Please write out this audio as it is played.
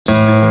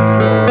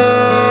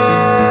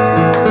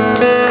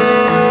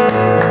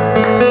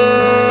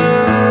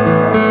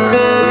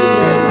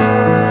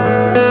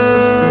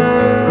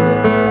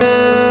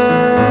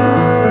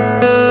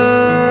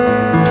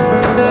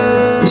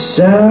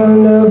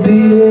sound of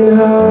beating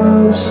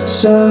hearts,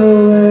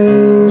 so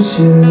anxious.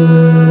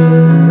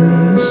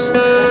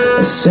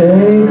 A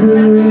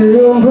sacred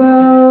rhythm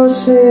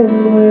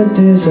pulsing with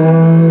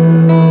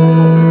desire.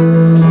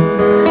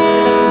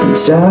 The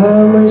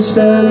time we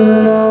spend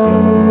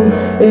alone,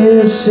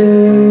 it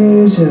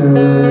saves us.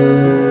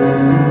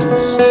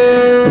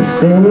 The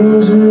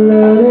things we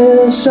learn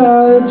in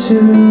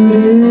solitude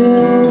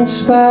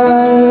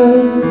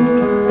inspire.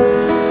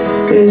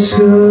 It's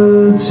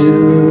good to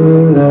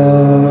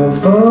love,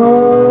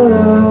 for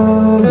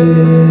love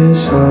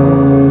is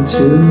hard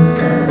to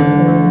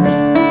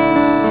find.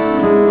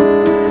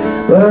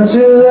 But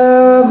to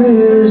love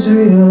is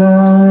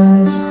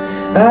realize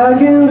I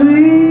can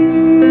breathe.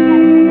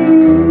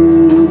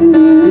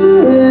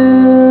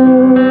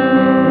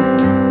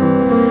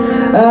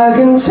 I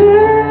can taste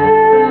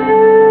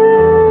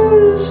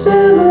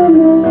every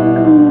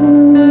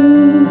moment,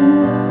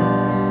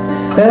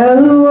 and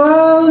the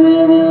world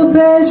in your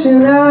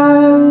patient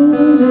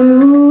eyes. It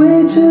will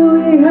wait till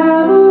we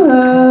have a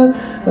life.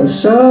 I'm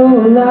so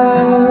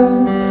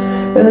alive,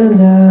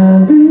 and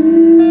I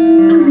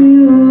breathe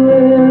you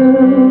in.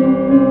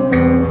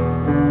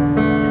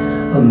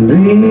 I'm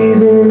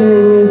breathing in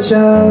your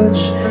touch,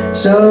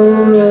 so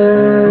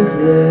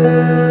reckless.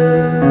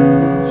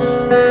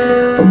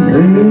 I'm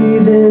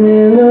breathing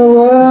in the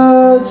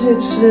words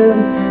that slip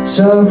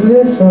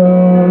softly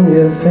from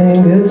your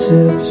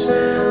fingertips.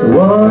 The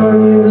one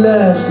you've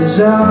lost is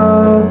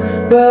all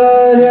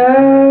but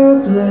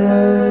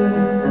helpless.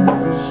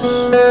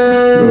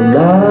 The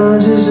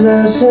largest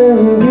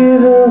lesson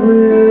given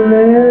will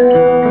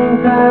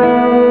empower.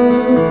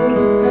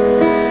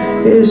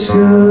 It's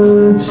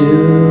good to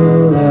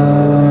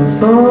love,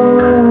 for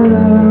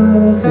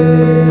love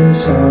is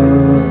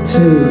hard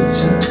to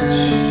touch.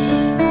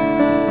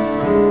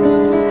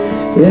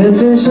 If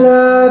this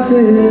life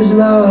is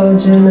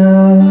large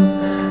enough,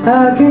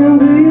 I can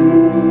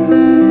breathe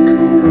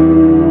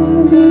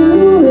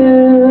you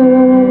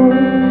in.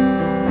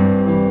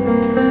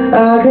 I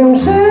can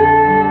taste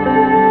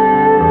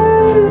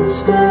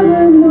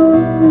every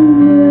moment,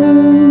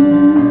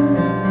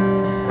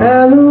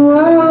 and the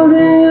world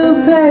in your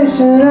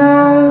patient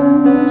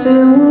eyes. It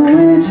will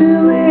wait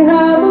till we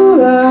have a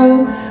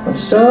life. I'm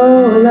so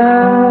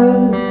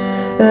alive,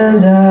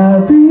 and I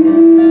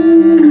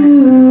breathe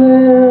you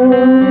in.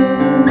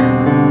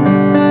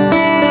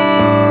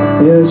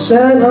 Your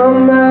scent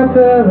on my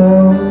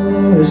pillow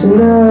is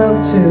enough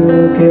to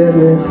get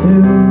me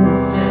through,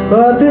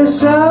 but there's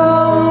so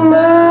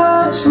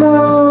much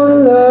more to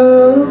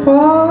learn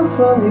apart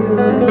from you.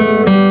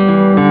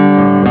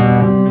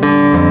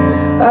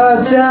 Our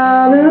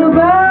time in a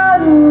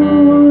bottle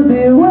would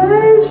be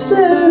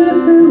wasted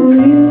if it were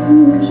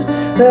used,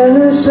 and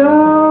there's so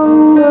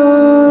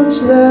much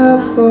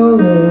left for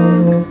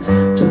love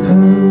to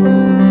prove.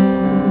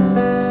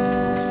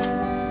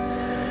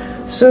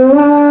 So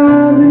I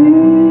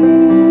breathe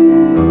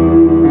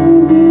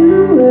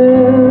you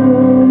in.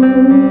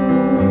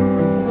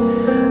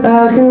 I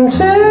can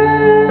taste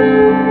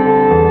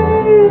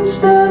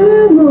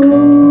every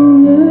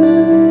moment,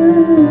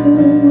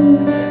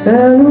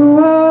 and the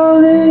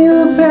world in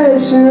your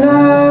patient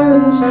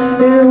eyes.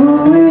 It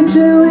will wait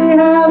till we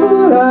have a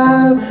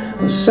life.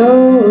 I'm so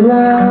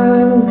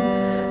alive,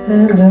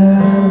 and I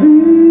breathe.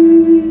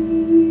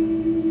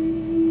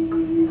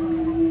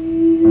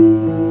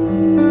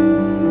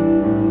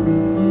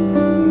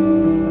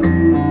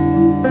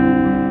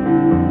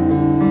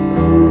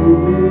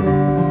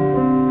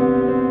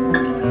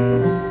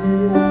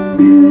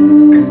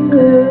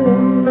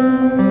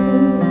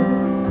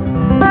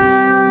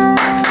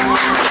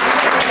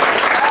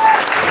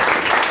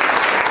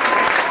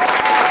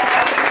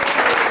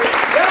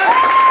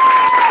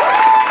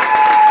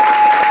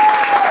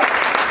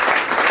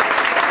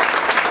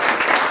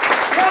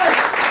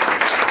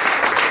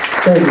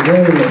 Thank you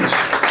very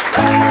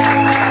much.